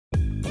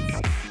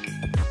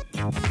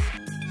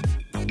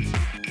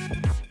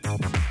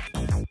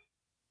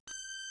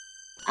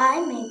I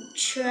make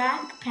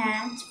track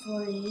pants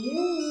for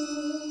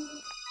you.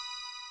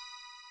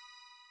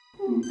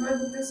 But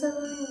this has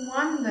only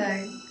one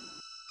leg.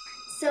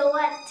 So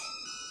what?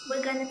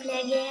 We're gonna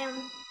play a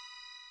game.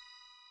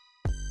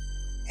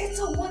 It's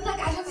a one leg.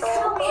 I don't be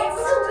able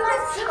to do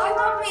this. I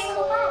won't be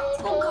able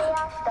to. Oh god.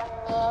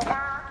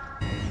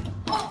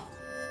 Oh.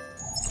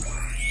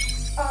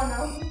 Oh no.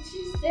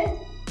 She's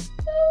dead.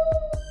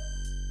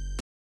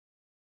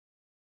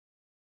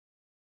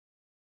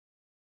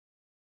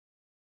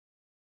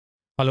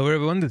 Hello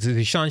everyone, this is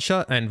Zeeshan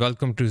Shah and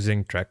welcome to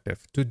Zinteractive.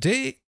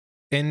 Today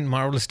in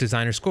Marvelous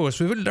Designers course,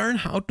 we will learn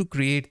how to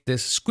create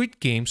this Squid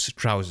Games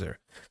trouser.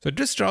 So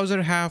this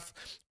trouser have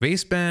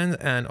waistband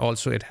and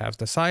also it has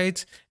the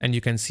sides, and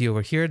you can see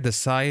over here the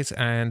sides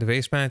and the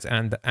waistbands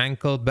and the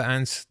ankle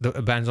bands, the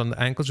bands on the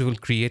ankles we will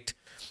create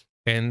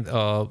in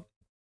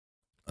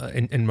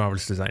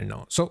Marvelous Design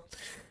now. So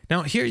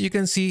now here you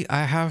can see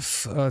I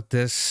have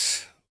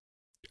this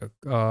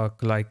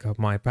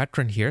my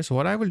pattern here. So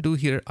what I will do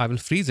here, I will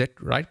freeze it,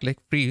 right click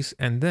freeze,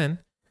 and then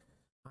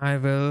I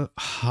will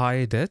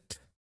hide it.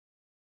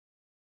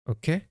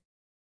 Okay.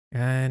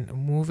 And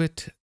move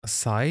it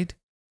aside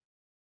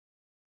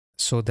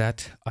so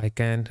that I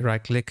can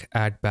right click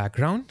add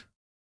background,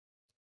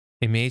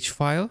 image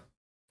file,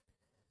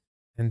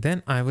 and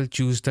then I will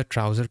choose the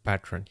trouser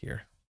pattern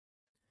here.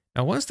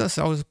 Now, once the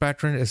trouser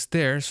pattern is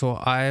there, so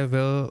I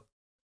will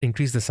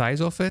increase the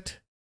size of it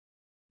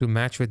to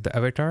match with the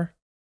avatar.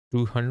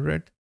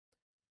 200.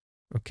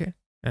 Okay,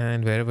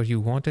 and wherever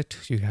you want it,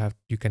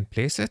 you can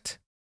place it,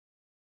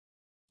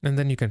 and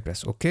then you can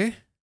press OK.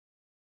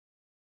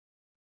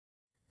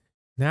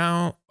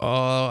 Now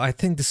I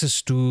think this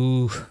is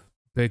too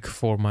big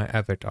for my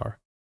avatar,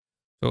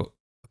 so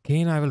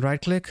again I will right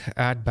click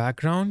add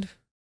background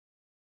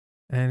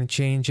and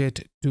change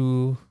it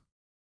to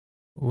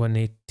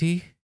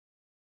 180.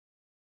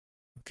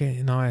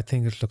 Okay, now I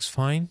think it looks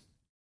fine.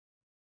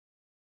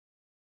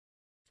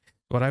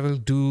 What I will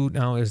do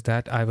now is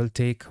that I will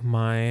take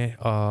my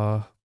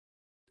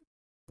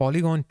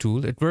polygon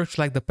tool. It works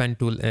like the pen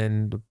tool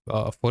in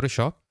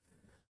Photoshop.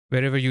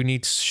 Wherever you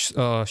need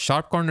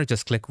sharp corner,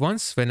 just click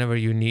once. Whenever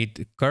you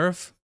need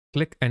curve,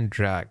 click and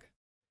drag.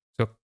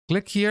 So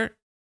click here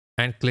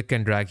and click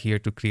and drag here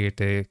to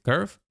create a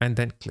curve, and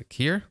then click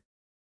here.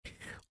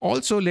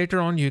 Also later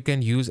on, you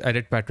can use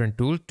edit pattern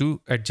tool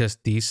to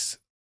adjust these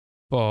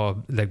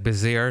like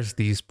beziers,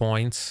 these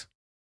points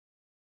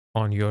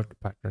on your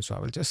pattern. So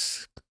I will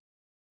just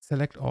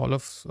select all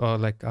of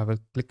I will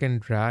click and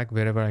drag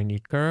wherever I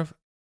need curve,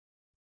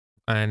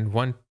 and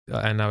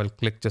I will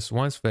click just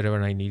once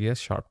wherever I need a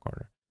sharp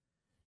corner.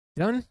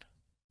 Done.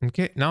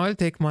 Okay, now I'll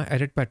take my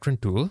edit pattern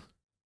tool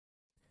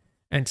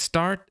and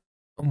start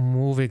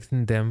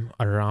moving them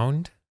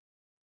around.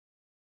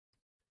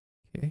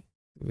 Okay,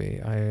 the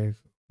way I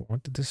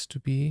wanted this to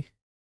be.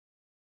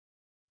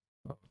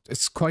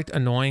 It's quite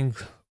annoying.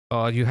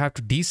 You have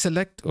to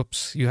deselect.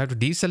 Oops, you have to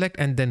deselect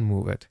and then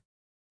move it.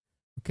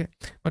 Okay,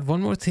 but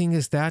one more thing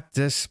is that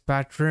this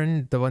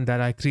pattern, the one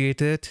that I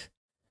created,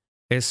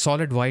 is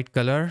solid white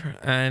color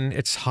and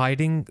it's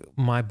hiding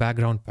my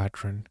background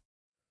pattern.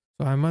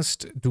 So I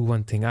must do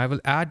one thing. I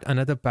will add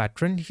another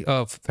pattern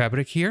of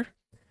fabric here,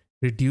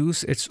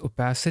 reduce its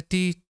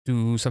opacity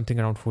to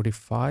something around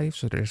 45.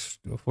 So there's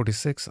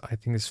 46. I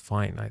think is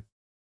fine.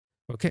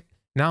 Okay.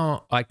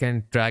 Now I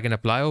can drag and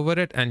apply over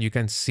it, and you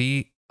can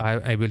see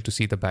I'm able to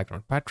see the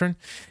background pattern.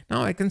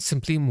 Now I can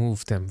simply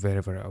move them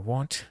wherever I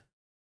want.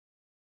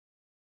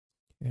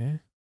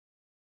 Okay.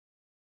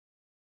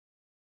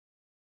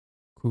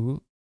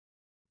 Cool.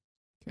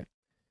 Okay.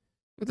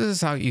 So this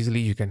is how easily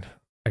you can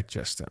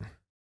adjust them.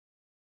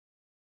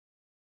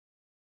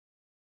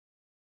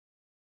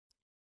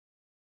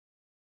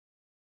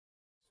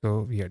 So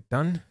we are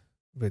done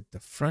with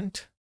the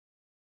front.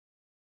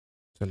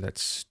 So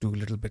let's do a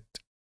little bit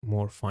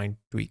more fine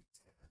tweak.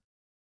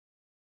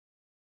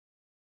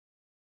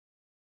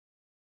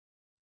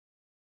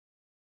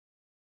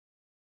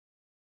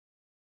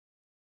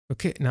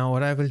 Okay, now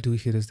what I will do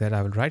here is that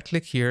I will right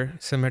click here,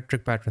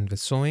 symmetric pattern with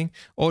sewing,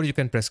 or you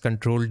can press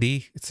Ctrl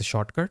D, it's a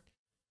shortcut.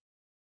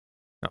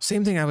 Now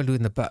same thing I will do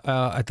in the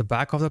at the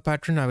back of the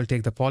pattern. I will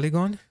take the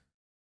polygon,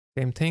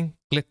 same thing,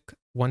 click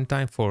one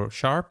time for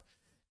sharp,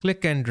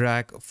 click and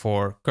drag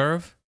for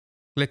curve,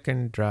 click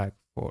and drag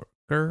for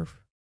curve.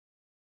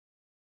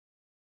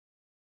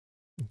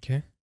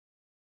 Okay,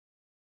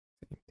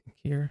 same thing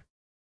here.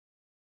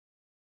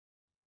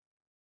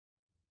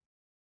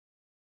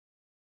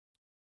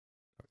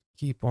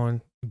 Keep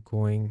on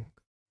going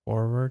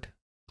forward,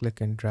 click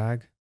and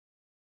drag,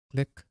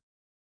 click,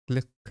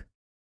 click,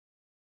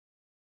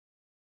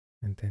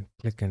 and then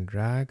click and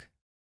drag,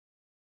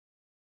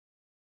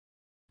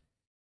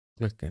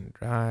 click and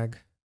drag,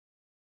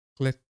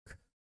 click,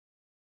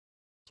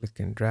 click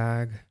and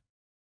drag,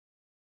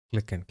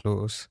 click and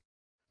close.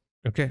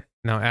 Okay,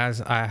 now as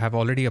I have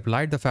already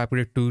applied the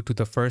fabric to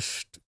the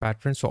first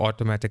pattern, so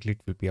automatically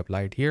it will be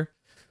applied here.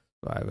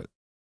 So I will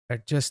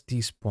adjust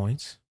these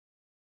points.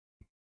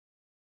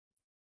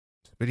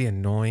 It's very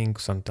annoying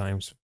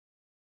sometimes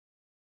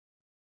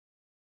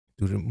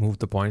to remove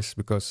the points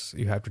because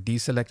you have to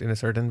deselect in a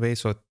certain way.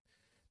 So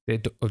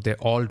they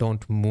all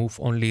don't move.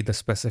 Only the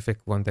specific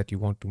one that you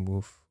want to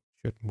move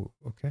should move.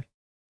 Okay.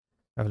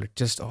 I will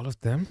adjust all of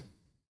them.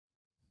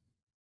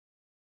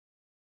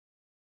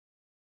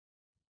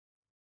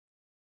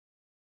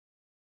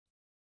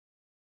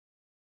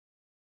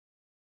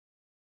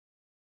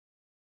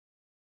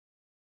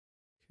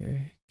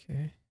 Okay.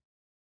 Okay.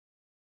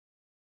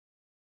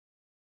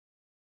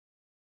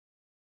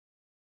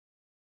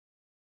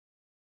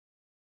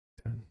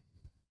 Done,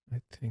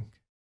 I think.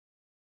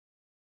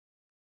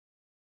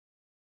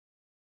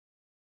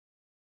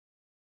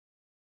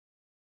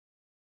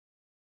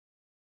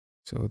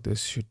 So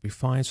this should be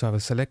fine. So I will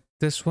select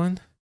this one,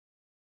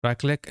 right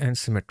click and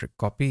symmetric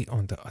copy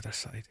on the other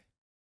side.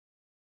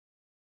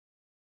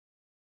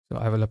 So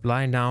I will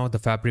apply now the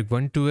fabric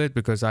one to it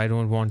because I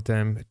don't want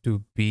them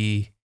to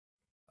be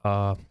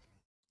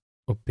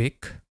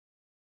opaque.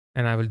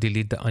 And I will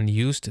delete the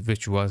unused,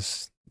 which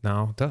was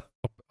now the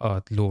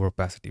low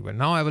opacity one.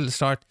 Now I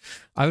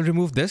will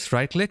remove this,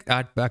 right click,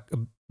 add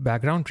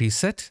background,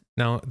 reset.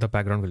 Now the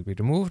background will be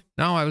removed.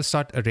 Now I will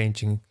start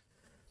arranging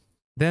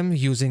them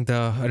using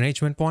the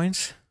arrangement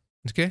points.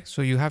 Okay,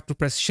 so you have to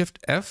press Shift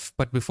F,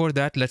 but before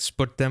that, let's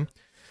put them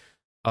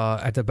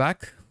at the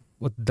back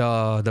with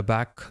the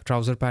back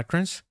trouser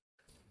patterns.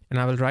 And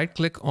I will right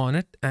click on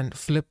it and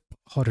flip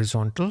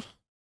horizontal.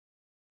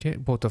 Okay,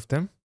 both of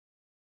them.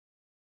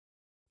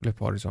 Flip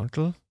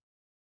horizontal.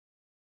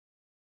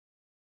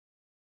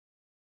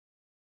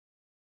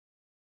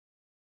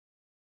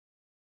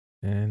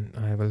 And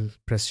I will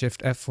press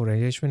Shift F for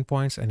arrangement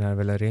points and I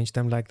will arrange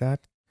them like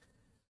that.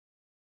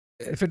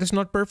 If it is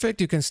not perfect,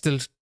 you can still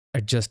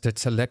adjust it,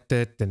 select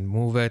it, then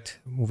move it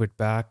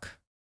back.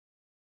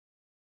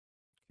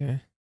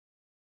 Okay.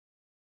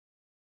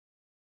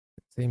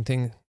 Same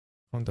thing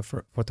on the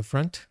for the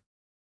front.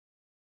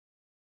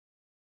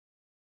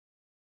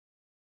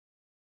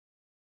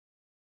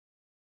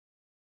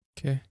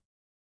 Okay.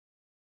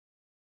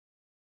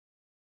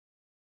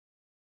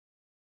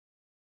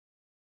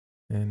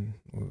 And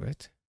move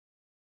it.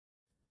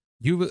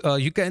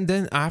 You can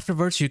then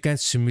afterwards you can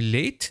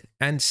simulate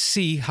and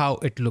see how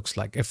it looks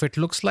like. If it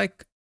looks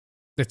like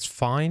it's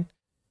fine,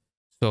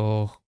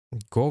 so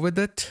go with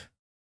it.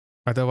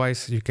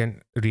 Otherwise, you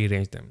can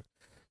rearrange them.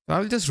 So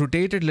I'll just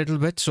rotate it a little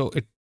bit so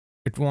it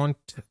won't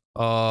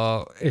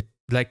it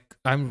like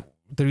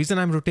the reason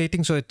I'm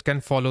rotating so it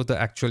can follow the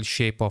actual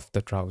shape of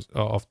the trouser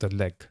of the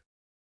leg.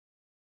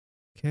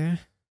 Okay.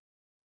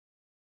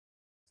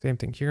 Same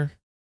thing here.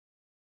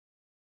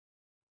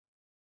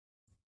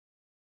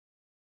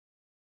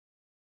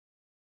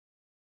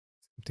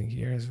 Same thing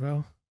here as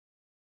well.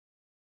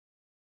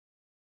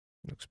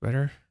 Looks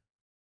better.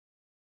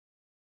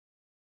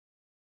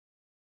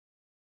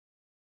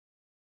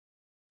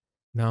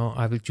 Now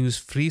I will choose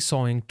free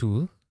sawing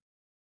tool.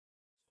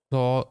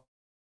 Saw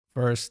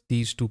first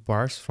these two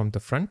parts from the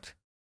front.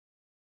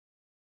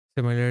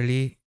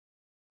 Similarly,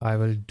 I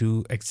will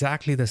do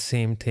exactly the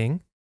same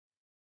thing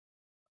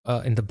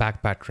in the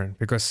back pattern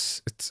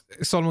because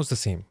it's almost the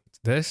same. It's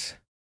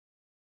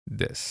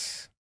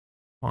this,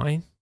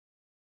 fine.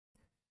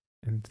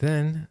 And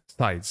then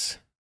sides.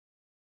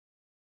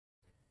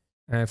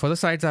 And for the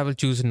sides, I will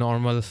choose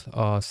normal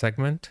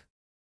segment.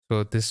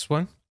 So this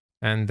one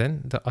and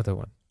then the other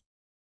one.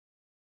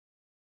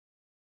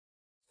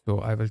 So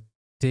I'll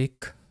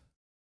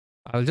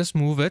just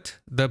move it.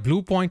 The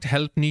blue point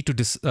helped me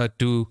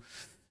to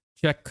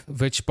check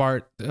which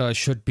part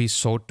should be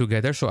sewed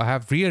together. So I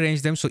have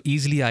rearranged them so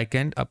easily I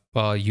can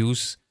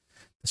use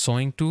the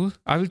sewing tool.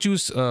 I will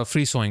choose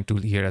free sewing tool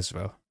here as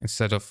well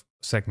instead of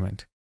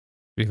segment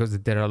because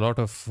there are a lot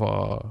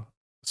of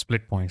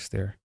split points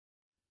there.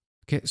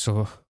 Okay,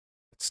 so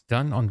it's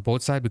done on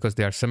both sides because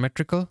they are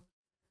symmetrical.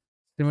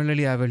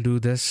 Similarly, I will do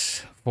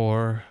this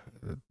for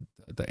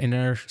the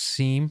inner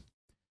seam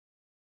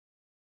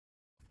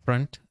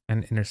front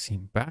and inner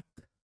seam back.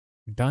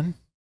 Done.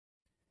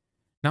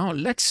 Now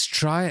let's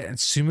try and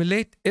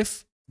simulate.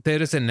 If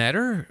there is an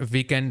error,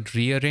 we can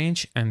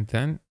rearrange and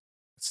then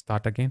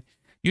start again.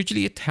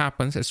 Usually it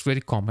happens. It's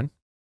very common.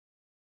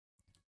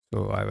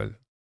 So I will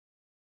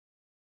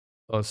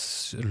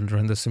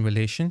run the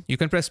simulation. You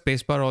can press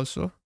spacebar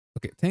also.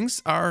 Okay,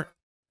 things are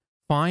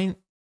fine.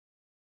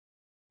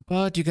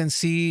 But you can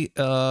see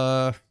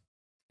on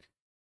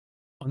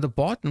the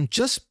bottom,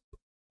 just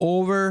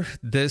over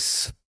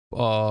this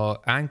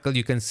ankle,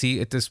 you can see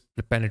it is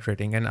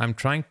penetrating. And I'm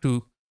trying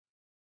to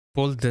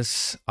pull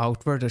this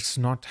outward. It's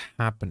not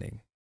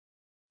happening.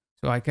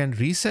 So I can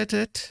reset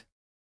it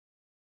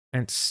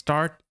and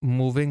start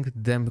moving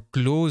them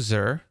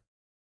closer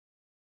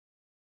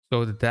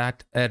so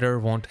that error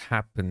won't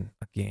happen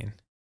again.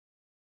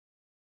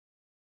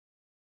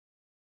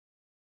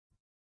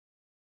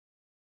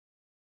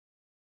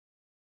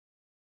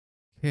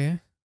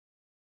 Okay.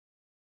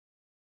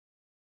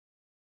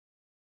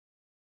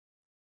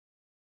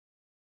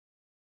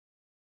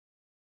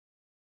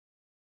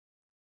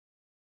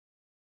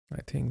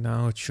 I think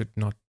now it should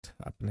not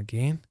happen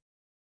again.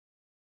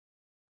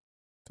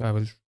 So I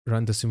will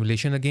run the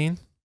simulation again.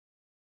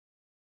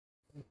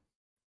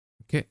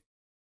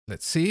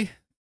 Let's see.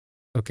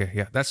 Okay,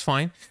 yeah, that's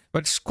fine,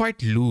 but it's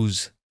quite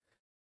loose.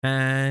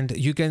 And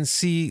you can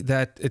see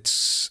that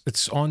it's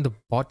on the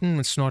bottom,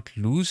 it's not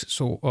loose.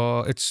 So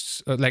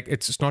it's like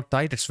it's not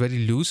tight, it's very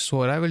loose. So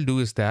what I will do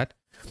is that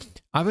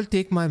I will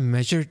take my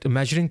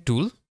measuring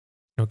tool.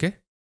 Okay,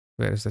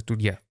 where is the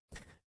tool? Yeah,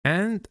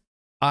 and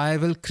I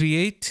will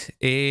create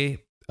a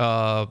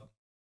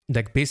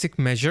like basic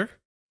measure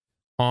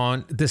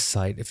on this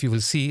side. If you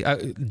will see,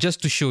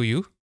 just to show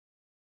you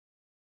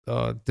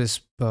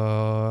this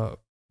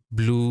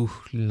blue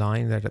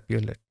line that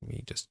appeared. Let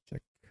me just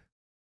check.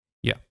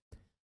 Yeah,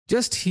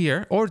 just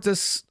here or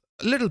just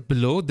a little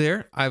below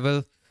there, I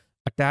will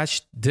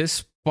attach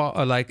this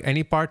like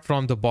any part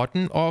from the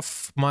bottom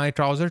of my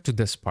trouser to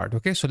this part.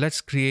 Okay, so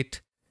let's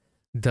create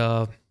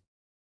the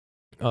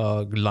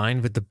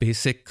line with the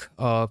basic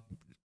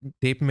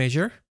tape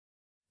measure.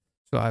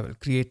 So I will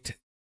create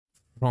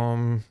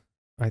from,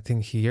 I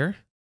think, here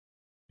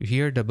to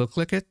here, double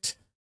click it.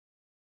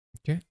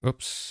 Okay,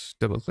 oops,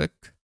 double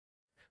click.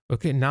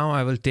 Okay, now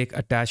I will take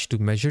attach to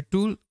measure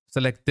tool,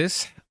 select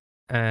this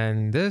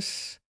and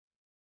this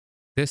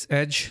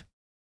edge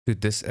to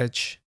this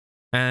edge,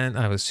 and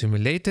I will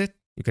simulate it.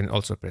 You can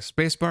also press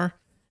spacebar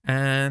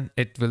and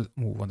it will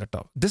move on the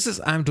top. This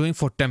is I'm doing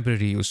for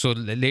temporary use. So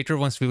later,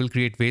 once we will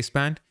create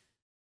waistband,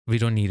 we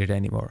don't need it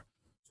anymore.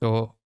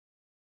 So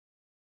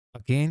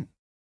again,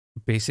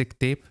 basic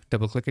tape,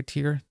 double click it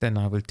here. Then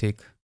I will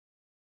take,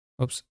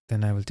 oops,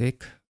 then I will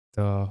take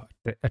the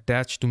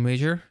attach to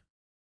measure,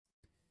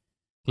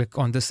 click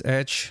on this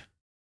edge,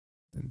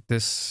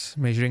 this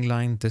measuring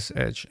line, this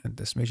edge, and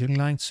this measuring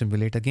line,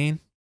 simulate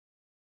again.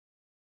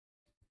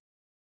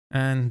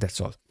 And that's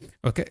all.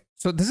 Okay,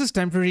 so this is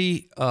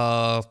temporary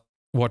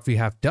what we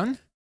have done.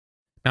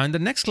 Now in the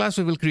next class,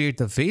 we will create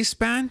the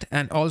waistband,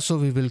 and also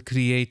we will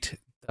create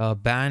a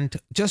band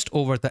just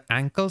over the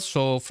ankle.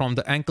 So from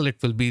the ankle,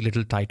 it will be a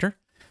little tighter.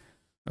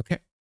 Okay,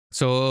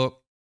 so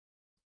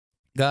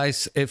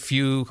guys, if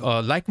you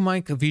like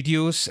my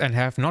videos and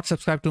have not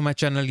subscribed to my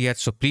channel yet,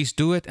 so please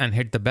do it and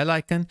hit the bell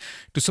icon.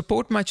 To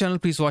support my channel,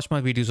 please watch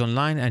my videos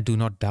online and do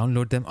not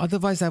download them.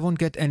 Otherwise, I won't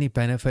get any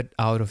benefit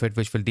out of it,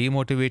 which will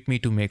demotivate me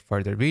to make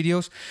further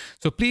videos.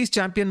 So please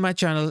champion my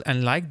channel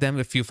and like them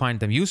if you find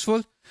them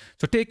useful.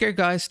 So take care,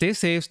 guys. Stay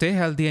safe, stay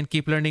healthy, and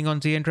keep learning on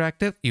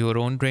Zinteractive, your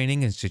own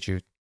training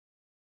institute.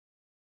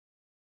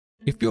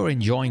 If you're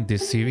enjoying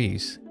this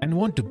series and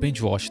want to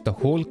binge watch the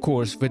whole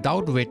course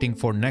without waiting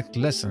for next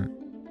lesson,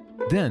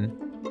 then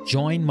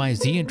join my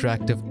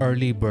Zinteractive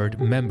Early Bird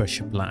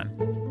membership plan.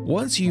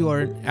 Once you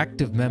are an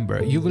active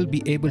member, you will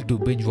be able to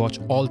binge watch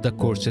all the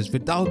courses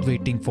without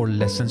waiting for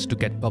lessons to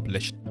get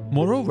published.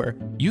 Moreover,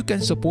 you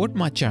can support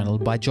my channel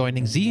by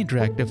joining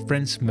Zinteractive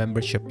Friends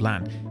membership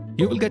plan.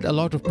 You will get a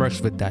lot of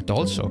perks with that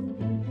also.